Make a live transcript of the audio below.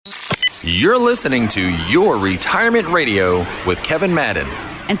You're listening to Your Retirement Radio with Kevin Madden.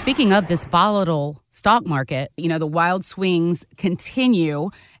 And speaking of this volatile stock market, the wild swings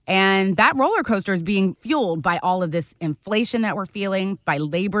continue. And that roller coaster is being fueled by all of this inflation that we're feeling, by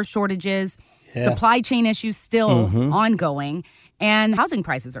labor shortages, supply chain issues still ongoing, and housing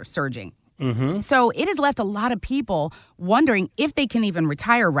prices are surging. So it has left a lot of people wondering if they can even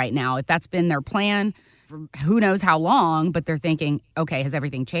retire right now, if that's been their plan for who knows how long, but they're thinking, okay, has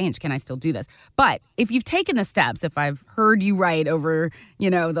everything changed? Can I still do this? But if you've taken the steps, if I've heard you right over,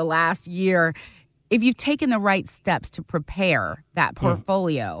 the last year, if you've taken the right steps to prepare that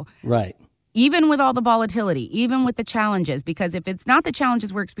portfolio, right, even with all the volatility, even with the challenges, because if it's not the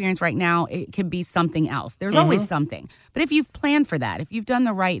challenges we're experiencing right now, it could be something else. There's always something. But if you've planned for that, if you've done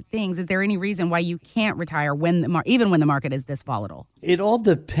the right things, is there any reason why you can't retire even when the market is this volatile? It all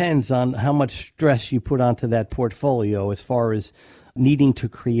depends on how much stress you put onto that portfolio as far as needing to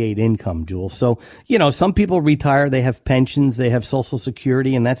create income, Jules. So, some people retire, they have pensions, they have Social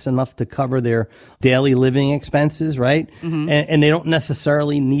Security, and that's enough to cover their daily living expenses, right? And they don't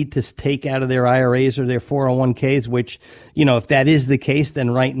necessarily need to take out of their IRAs or their 401k's, which, if that is the case, then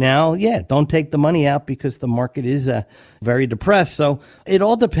right now, don't take the money out because the market is very depressed. So it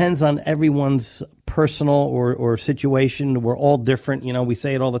all depends on everyone's personal or situation. We're all different. We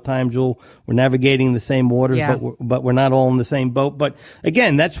say it all the time, Jewel. We're navigating the same waters, but we're not all in the same boat. But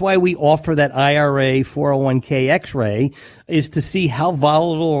again, that's why we offer that IRA 401k X-ray, is to see how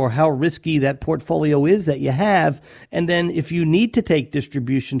volatile or how risky that portfolio is that you have. And then if you need to take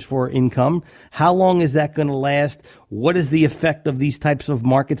distributions for income, how long is that going to last? What is the effect of these types of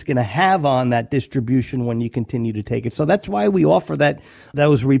markets going to have on that distribution when you continue to take it? So that's why we offer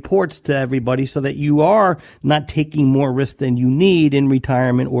those reports to everybody, so that you are not taking more risk than you need in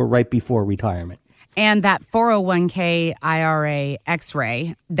retirement or right before retirement. And that 401k IRA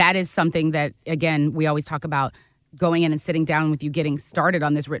X-ray, that is something that, again, we always talk about going in and sitting down with you, getting started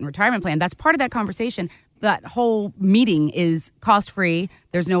on this written retirement plan. That's part of that conversation. That whole meeting is cost-free.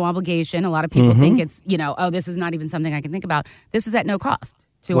 There's no obligation. A lot of people think it's, this is not even something I can think about. This is at no cost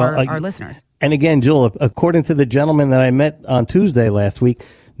to our listeners. And again, Jill, according to the gentleman that I met on Tuesday last week,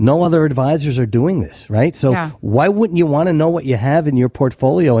 no other advisors are doing this, right? So why wouldn't you want to know what you have in your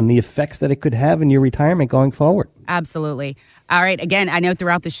portfolio and the effects that it could have in your retirement going forward? Absolutely. All right. Again, I know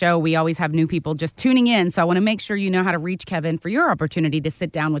throughout the show, we always have new people just tuning in. So I want to make sure you know how to reach Kevin for your opportunity to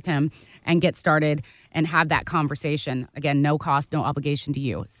sit down with him and get started and have that conversation. Again, no cost, no obligation to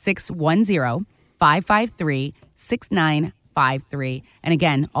you. 610-553-6953. And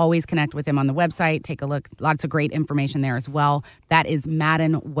again, always connect with him on the website. Take a look. Lots of great information there as well. That is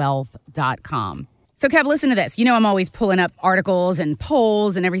maddenwealth.com. So, Kev, listen to this. I'm always pulling up articles and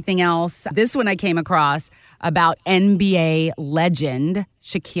polls and everything else. This one I came across about NBA legend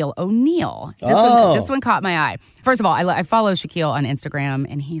Shaquille O'Neal. This one caught my eye. First of all, I follow Shaquille on Instagram,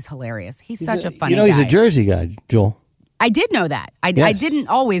 and he's hilarious. He's such a funny guy. He's a Jersey guy, Joel. I did know that. I didn't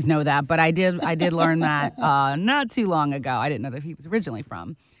always know that, but I did learn that not too long ago. I didn't know that he was originally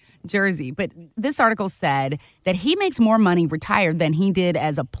from Jersey. But this article said that he makes more money retired than he did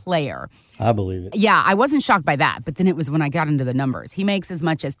as a player. I believe it. Yeah, I wasn't shocked by that. But then it was when I got into the numbers. He makes as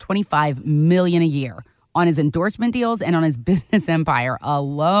much as $25 million a year on his endorsement deals and on his business empire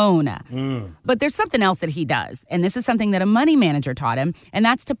alone. But there's something else that he does. And this is something that a money manager taught him. And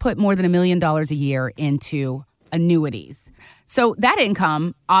that's to put more than $1 million a year into annuities. So that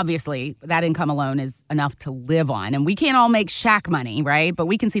income, obviously, that income alone is enough to live on. And we can't all make Shaq money, right? But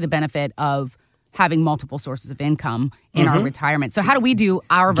we can see the benefit of having multiple sources of income in our retirement. So how do we do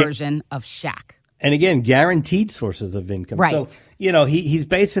our version of Shaq? And again, guaranteed sources of income. Right. So, he's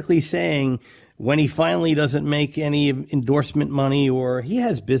basically saying when he finally doesn't make any endorsement money, or he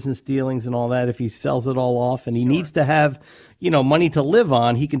has business dealings and all that, if he sells it all off and he needs to have, money to live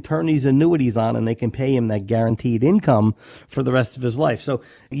on, he can turn these annuities on and they can pay him that guaranteed income for the rest of his life. So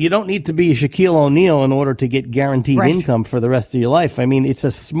you don't need to be a Shaquille O'Neal in order to get guaranteed income for the rest of your life. I mean, it's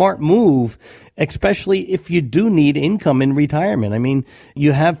a smart move, especially if you do need income in retirement. I mean,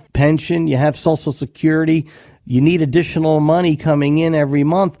 you have pension, you have Social Security, you need additional money coming in every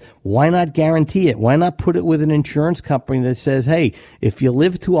month. Why not guarantee it? Why not put it with an insurance company that says, hey, if you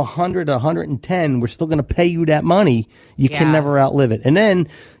live to 100 or 110, we're still going to pay you that money. You can never outlive it. And then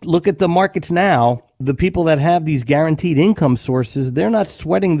look at the markets now. the people that have these guaranteed income sources, they're not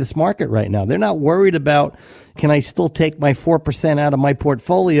sweating this market right now. They're not worried about, can I still take my 4% out of my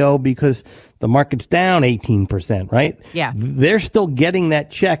portfolio because the market's down 18%, right? Yeah. They're still getting that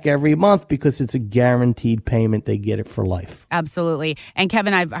check every month because it's a guaranteed payment. They get it for life. Absolutely. And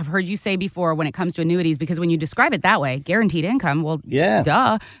Kevin, I've heard you say before when it comes to annuities, because when you describe it that way, guaranteed income, well, yeah,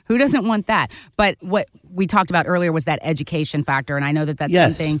 duh, who doesn't want that? But what we talked about earlier was that education factor. And I know that that's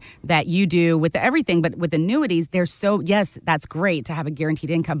something that you do with everything, but with annuities, yes, that's great to have a guaranteed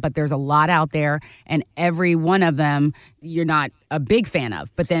income, but there's a lot out there, and every one of them you're not a big fan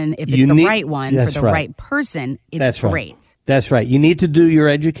of. But then if it's the right one for the right person, it's great. That's right. You need to do your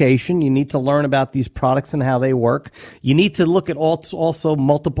education. You need to learn about these products and how they work. You need to look at also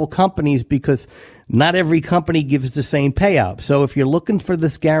multiple companies, because not every company gives the same payout. So if you're looking for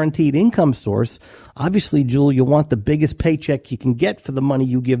this guaranteed income source, obviously, Jewel, you want the biggest paycheck you can get for the money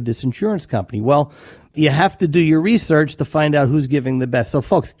you give this insurance company. Well, you have to do your research to find out who's giving the best. So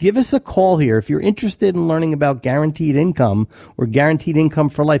folks, give us a call here. If you're interested in learning about guaranteed income or guaranteed income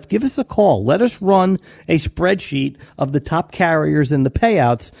for life, give us a call. Let us run a spreadsheet of the top carriers and the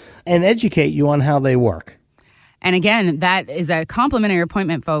payouts and educate you on how they work. And again, that is a complimentary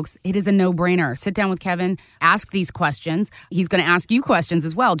appointment, folks. It is a no-brainer. Sit down with Kevin, ask these questions. He's going to ask you questions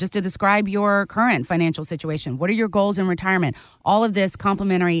as well, just to describe your current financial situation. What are your goals in retirement? All of this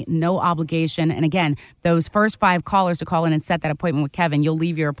complimentary, no obligation. And again, those first 5 callers to call in and set that appointment with Kevin, you'll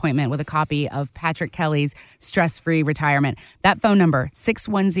leave your appointment with a copy of Patrick Kelly's Stress-Free Retirement. That phone number,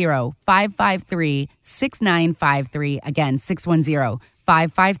 610-553-6953. Again,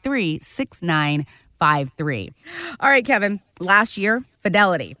 610-553-6953. 5-3. All right, Kevin, last year,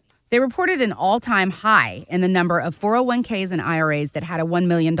 Fidelity. They reported an all-time high in the number of 401k's and IRAs that had a $1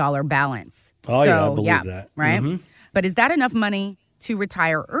 million balance. Oh, yeah, I believe that. Right? Mm-hmm. But is that enough money to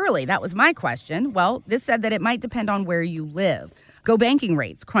retire early? That was my question. Well, this said that it might depend on where you live. Go Banking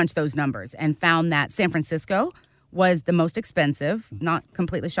Rates crunched those numbers and found that San Francisco was the most expensive. Not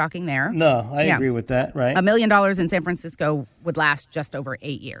completely shocking there. No, I agree with that, right? $1 million in San Francisco would last just over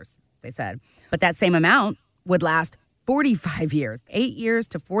 8 years, they said. But that same amount would last 45 years, 8 years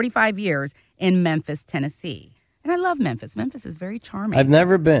to 45 years in Memphis, Tennessee. And I love Memphis. Memphis is very charming. I've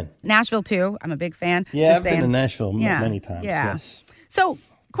never been. Nashville, too. I'm a big fan. Yeah, I've been to Nashville many times. Yeah. Yes. So,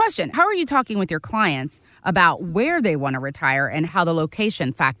 question, how are you talking with your clients about where they want to retire and how the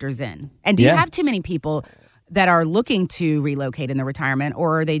location factors in? And do you have too many people that are looking to relocate in the retirement,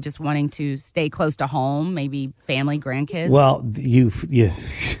 or are they just wanting to stay close to home, maybe family, grandkids? Well, you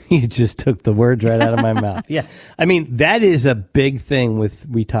just took the words right out of my mouth. Yeah. I mean, that is a big thing with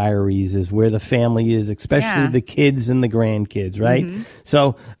retirees, is where the family is, especially the kids and the grandkids, right? Mm-hmm.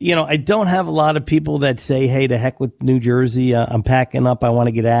 So, I don't have a lot of people that say, hey, to heck with New Jersey, I'm packing up, I want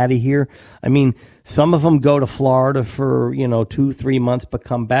to get out of here. I mean, some of them go to Florida for, 2-3 months, but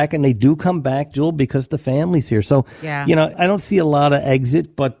come back, and they do come back, Jewel, because the family's here. So, I don't see a lot of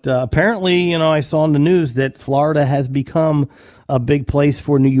exit, but apparently, I saw in the news that Florida has become a big place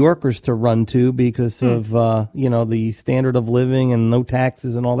for New Yorkers to run to because of, the standard of living and no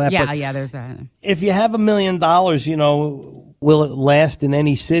taxes and all that. Yeah, but there's that. If you have $1 million, will it last in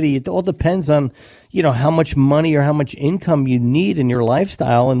any city? It all depends on, how much money or how much income you need in your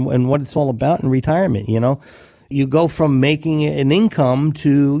lifestyle and what it's all about in retirement, You go from making an income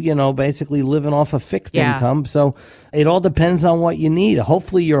to, basically living off a fixed income. So it all depends on what you need.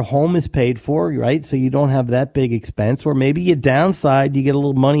 Hopefully your home is paid for, right? So you don't have that big expense. Or maybe you downside, you get a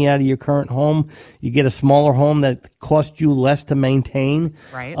little money out of your current home. You get a smaller home that costs you less to maintain.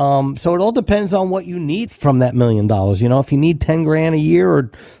 Right. So it all depends on what you need from that $1 million. If you need 10 grand a year or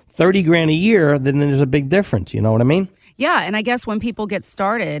 30 grand a year, then there's a big difference. You know what I mean? Yeah. And I guess when people get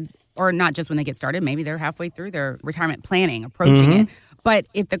started, or not just when they get started, maybe they're halfway through their retirement planning, approaching it. But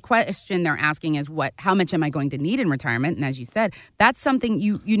if the question they're asking is how much am I going to need in retirement? And as you said, that's something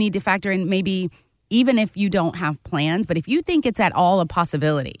you need to factor in, maybe even if you don't have plans. But if you think it's at all a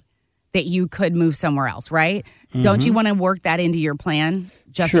possibility that you could move somewhere else, right? Mm-hmm. Don't you want to work that into your plan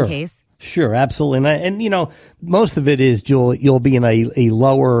just in case? Sure, absolutely. And most of it is, Jewel, you'll be in a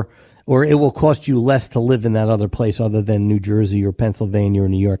lower, or it will cost you less to live in that other place other than New Jersey or Pennsylvania or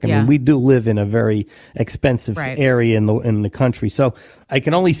New York. I mean, we do live in a very expensive area in the country. So I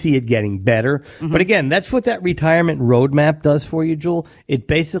can only see it getting better. Mm-hmm. But again, that's what that retirement roadmap does for you, Jewel. It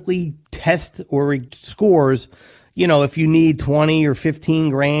basically tests or scores if you need 20 or 15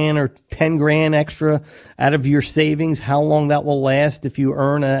 grand or 10 grand extra out of your savings, how long that will last if you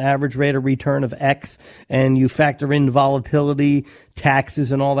earn an average rate of return of X and you factor in volatility,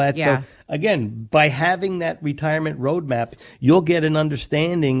 taxes, and all that. Yeah. So again, by having that retirement roadmap, you'll get an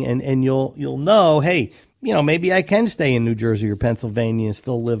understanding and you'll know, hey, maybe I can stay in New Jersey or Pennsylvania and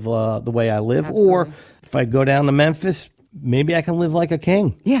still live the way I live. Absolutely. Or if I go down to Memphis, maybe I can live like a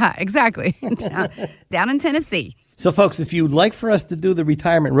king. Yeah, exactly. down in Tennessee. So, folks, if you'd like for us to do the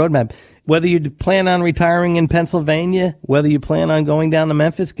retirement roadmap, whether you plan on retiring in Pennsylvania, whether you plan on going down to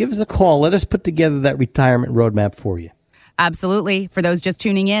Memphis, give us a call. Let us put together that retirement roadmap for you. Absolutely. For those just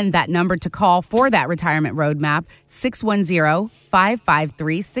tuning in, that number to call for that retirement roadmap,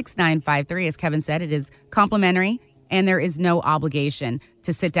 610-553-6953. As Kevin said, it is complimentary, and there is no obligation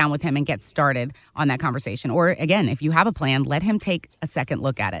to sit down with him and get started on that conversation. Or, again, if you have a plan, let him take a second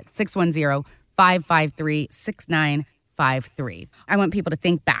look at it. 610-553-6953. I want people to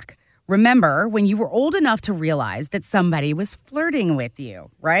think back. Remember when you were old enough to realize that somebody was flirting with you,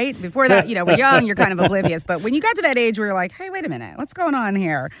 right? Before that, we're young, you're kind of oblivious. But when you got to that age where you're like, hey, wait a minute, what's going on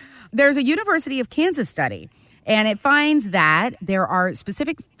here? There's a University of Kansas study, and it finds that there are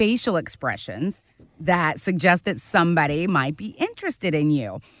specific facial expressions that suggest that somebody might be interested in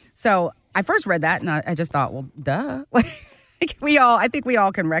you. So I first read that, and I just thought, well, duh. I think we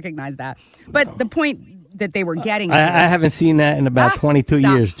all can recognize that. But the point that they were getting. I haven't seen that in about 22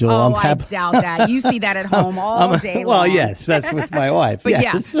 years, Joel. Oh, I doubt that. You see that at home all day long. Well, yes, that's with my wife. But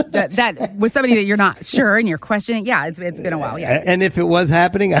yes. that was somebody that you're not sure and you're questioning. Yeah, it's been a while. Yeah. And if it was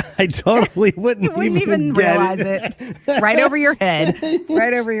happening, I totally wouldn't even realize it. Right over your head.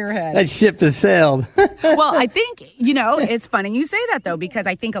 Right over your head. That ship has sailed. Well, I think, it's funny you say that, though, because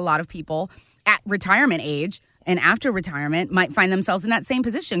I think a lot of people at retirement age and after retirement might find themselves in that same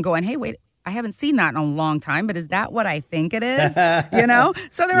position going, hey, wait, I haven't seen that in a long time, but is that what I think it is?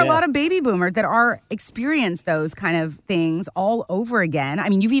 So there are a lot of baby boomers that are experience those kind of things all over again. I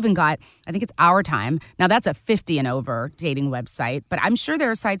mean, you've even got, I think it's Our Time. Now that's a 50 and over dating website, but I'm sure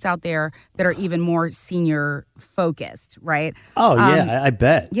there are sites out there that are even more senior focused, right? Oh, yeah, I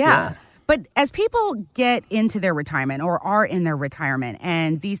bet. Yeah. But as people get into their retirement or are in their retirement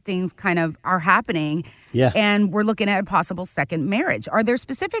and these things kind of are happening and we're looking at a possible second marriage, are there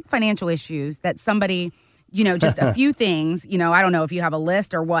specific financial issues that somebody, just a few things, I don't know if you have a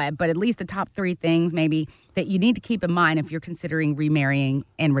list or what, but at least the top 3 things maybe that you need to keep in mind if you're considering remarrying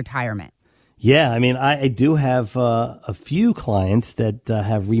in retirement? Yeah, I mean, I do have a few clients that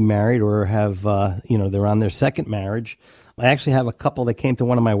have remarried or have, they're on their second marriage. I actually have a couple that came to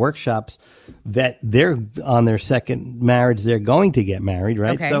one of my workshops that they're on their second marriage. They're going to get married,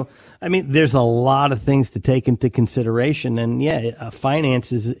 right? Okay. So, I mean, there's a lot of things to take into consideration. And,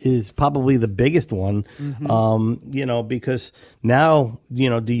 finance is probably the biggest one, because now,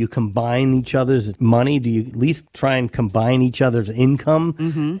 do you combine each other's money? Do you at least try and combine each other's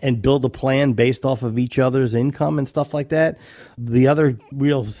income and build a plan based off of each other's income and stuff like that? The other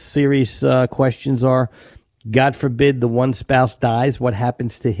real serious questions are, God forbid the one spouse dies, what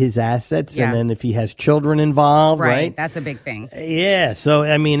happens to his assets? Yeah. And then if he has children involved, right? That's a big thing. Yeah. So,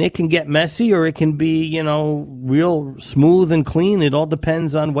 I mean, it can get messy or it can be, real smooth and clean. It all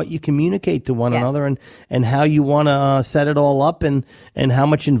depends on what you communicate to one another and how you want to set it all up and how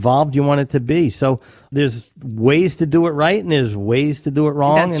much involved you want it to be. So there's ways to do it right and there's ways to do it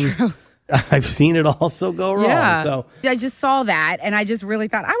wrong. That's true. I've seen it also go wrong. Yeah. So I just saw that, and I just really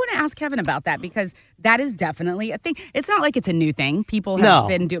thought, I want to ask Kevin about that because that is definitely a thing. It's not like it's a new thing. People have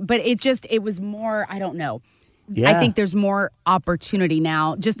been doing, but it was more, I don't know. Yeah. I think there's more opportunity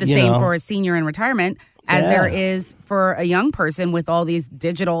now, just the same for a senior in retirement as there is for a young person with all these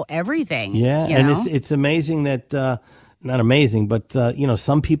digital everything. Yeah, and it's amazing that... not amazing, but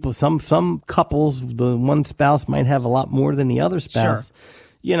some people, some couples, the one spouse might have a lot more than the other spouse. Sure.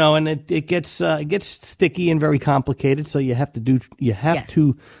 And it gets sticky and very complicated. So you have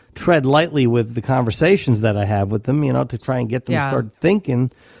to tread lightly with the conversations that I have with them, to try and get them to start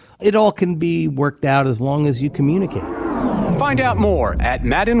thinking. It all can be worked out as long as you communicate. Find out more at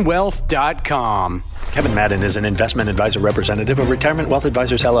MaddenWealth.com. Kevin Madden is an investment advisor representative of Retirement Wealth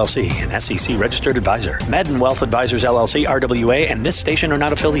Advisors, LLC, an SEC registered advisor. Madden Wealth Advisors, LLC, RWA, and this station are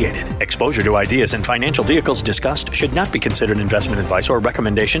not affiliated. Exposure to ideas and financial vehicles discussed should not be considered investment advice or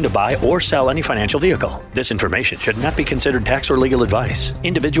recommendation to buy or sell any financial vehicle. This information should not be considered tax or legal advice.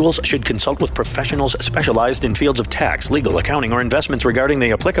 Individuals should consult with professionals specialized in fields of tax, legal, accounting, or investments regarding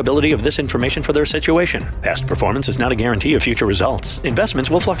the applicability of this information for their situation. Past performance is not a guarantee of of future results. Investments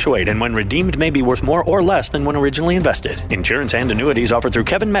will fluctuate, and when redeemed may be worth more or less than when originally invested. Insurance and annuities offered through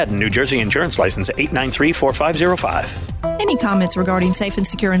Kevin Madden, New Jersey Insurance License 8934505. Any comments regarding safe and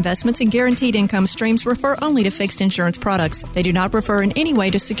secure investments and guaranteed income streams refer only to fixed insurance products. They do not refer in any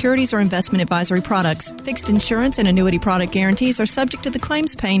way to securities or investment advisory products. Fixed insurance and annuity product guarantees are subject to the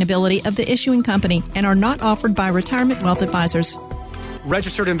claims paying ability of the issuing company and are not offered by Retirement Wealth Advisors.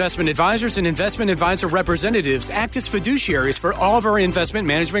 Registered investment advisors and investment advisor representatives act as fiduciaries for all of our investment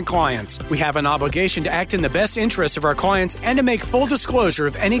management clients. We have an obligation to act in the best interest of our clients and to make full disclosure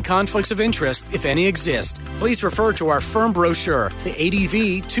of any conflicts of interest, if any exist. Please refer to our firm brochure, the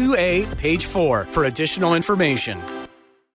ADV 2A, page 4, for additional information.